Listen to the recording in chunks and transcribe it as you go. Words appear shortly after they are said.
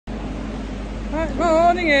Right,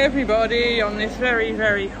 morning everybody on this very,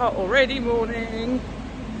 very hot already morning.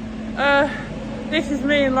 This is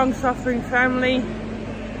me and long-suffering family.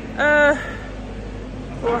 Well,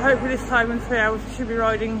 hopefully this time in 3 hours we should be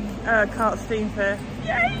riding kart steam fair.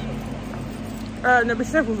 Yay! There'll be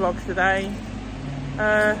several vlogs today.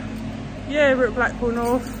 Yeah, we're at Blackpool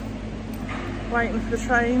North, waiting for the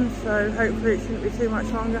train, so hopefully it shouldn't be too much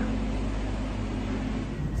longer.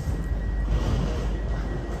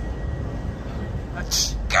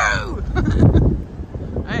 Let's go!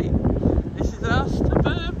 Hey, this is us to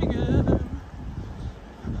Birmingham.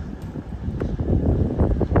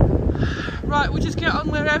 Right, we'll just get on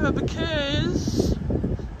wherever because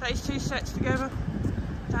those two sets together.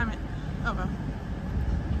 Damn it. Oh well.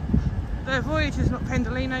 They're Voyagers, not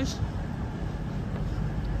Pendolinos.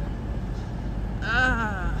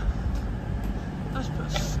 Let's put a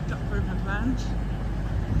stopper in my plans. Do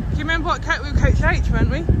you remember what we were coach H,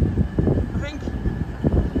 weren't we? I think.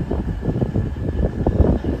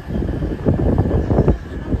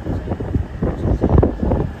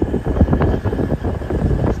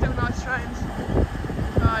 Still nice trains.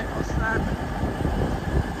 Right, what's that?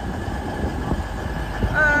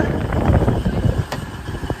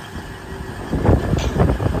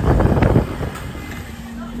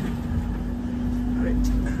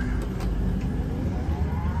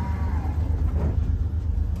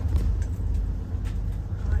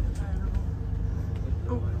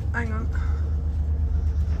 Hang on.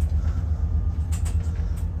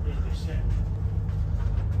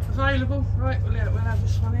 Available. Right, we'll have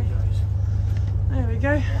this one here. There we go.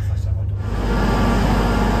 There we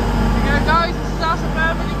go, guys. This is us at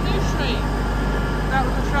Birmingham New Street. That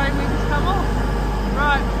was the train we just come off.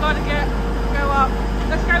 Right, we've got to go up.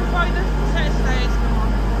 Let's go find the set of stairs. Come on.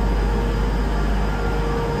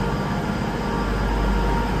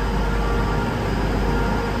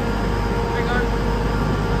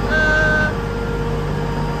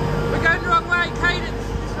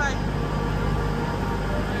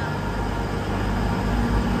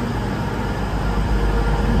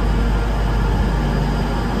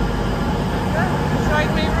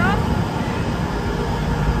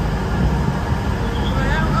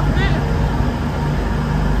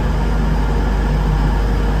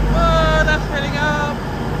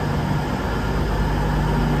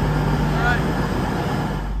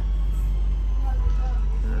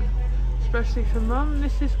 Especially for Mum,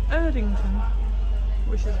 this is Erdington,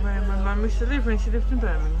 which is where my mum used to live when she lived in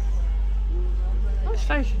Birmingham. Nice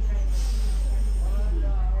station.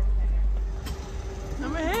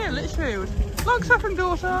 And we're here, Lichfield. Long-suffering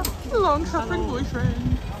daughter, long-suffering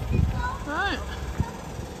boyfriend. Right.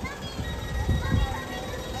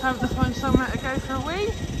 Time to find somewhere to go for a wee.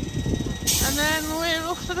 And then we're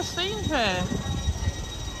off to the steam fair.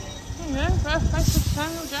 There you go, birthplace of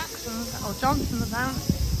Samuel Jackson, or Johnson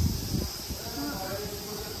apparently.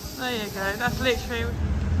 There you go, that's Lichfield.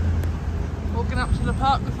 Walking up to the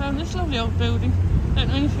park, we found this lovely old building. Don't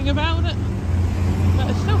know anything about it, but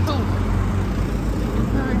it's still cool.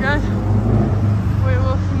 There we go. We're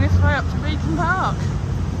walking this way up to Beacon Park.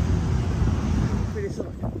 Really sort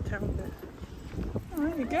of like a town bit. Oh,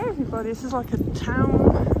 there you go, everybody. This is like a town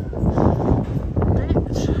bit.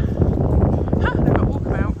 Ha! They've got a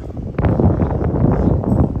walkabout.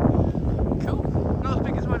 Cool. Not as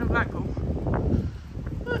big as one in Blackpool.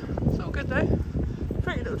 Good though.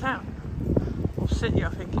 Pretty little town. Or city I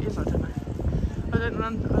think it is, I don't know. I don't know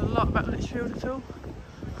a lot about Lichfield at all.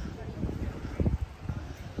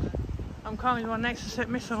 I'm currently on next to set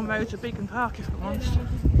missile mode to Beacon Park if I'm honest.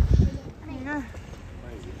 There you go.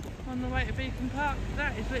 On the way to Beacon Park,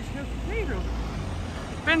 that is Lichfield Cathedral.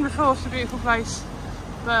 Been before, it's a beautiful place.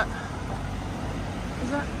 But is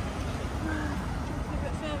that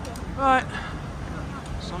right?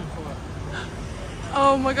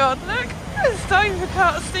 Oh my god, look! It's time for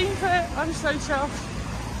kart steam fair. I'm so chuffed.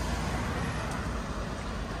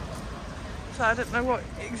 So I don't know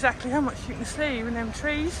exactly how much you can see in them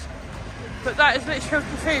trees, but that is Lichfield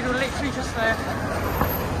Cathedral, literally just there.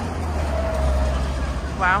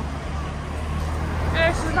 Wow.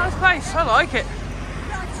 Yeah, this is a nice place. I like it.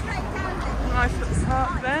 Nice little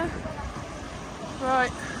park there.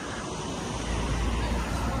 Right.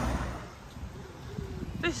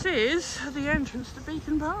 This is the entrance to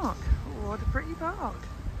Beacon Park. Oh, what a pretty park.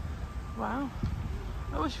 Wow.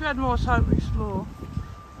 I wish we had more time to explore.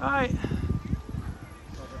 Right.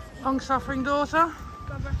 Long-suffering daughter.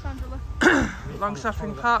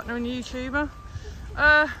 Long-suffering partner and YouTuber.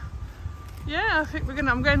 Yeah, I think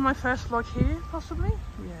I'm going my first vlog here, possibly.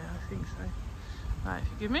 Yeah, I think so. Right, if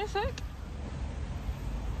you give me a sec.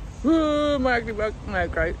 Ooh, my ugly bug. No,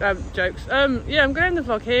 great. Jokes. Yeah, I'm going to end the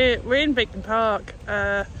vlog here. We're in Beacon Park.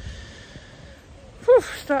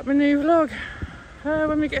 Start my new vlog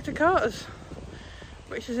when we get to Carter's,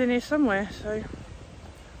 which is in here somewhere, so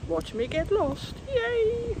watch me get lost.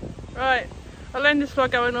 Yay! Right, I'll end this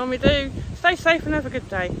vlog going on. We do. Stay safe and have a good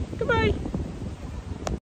day. Goodbye.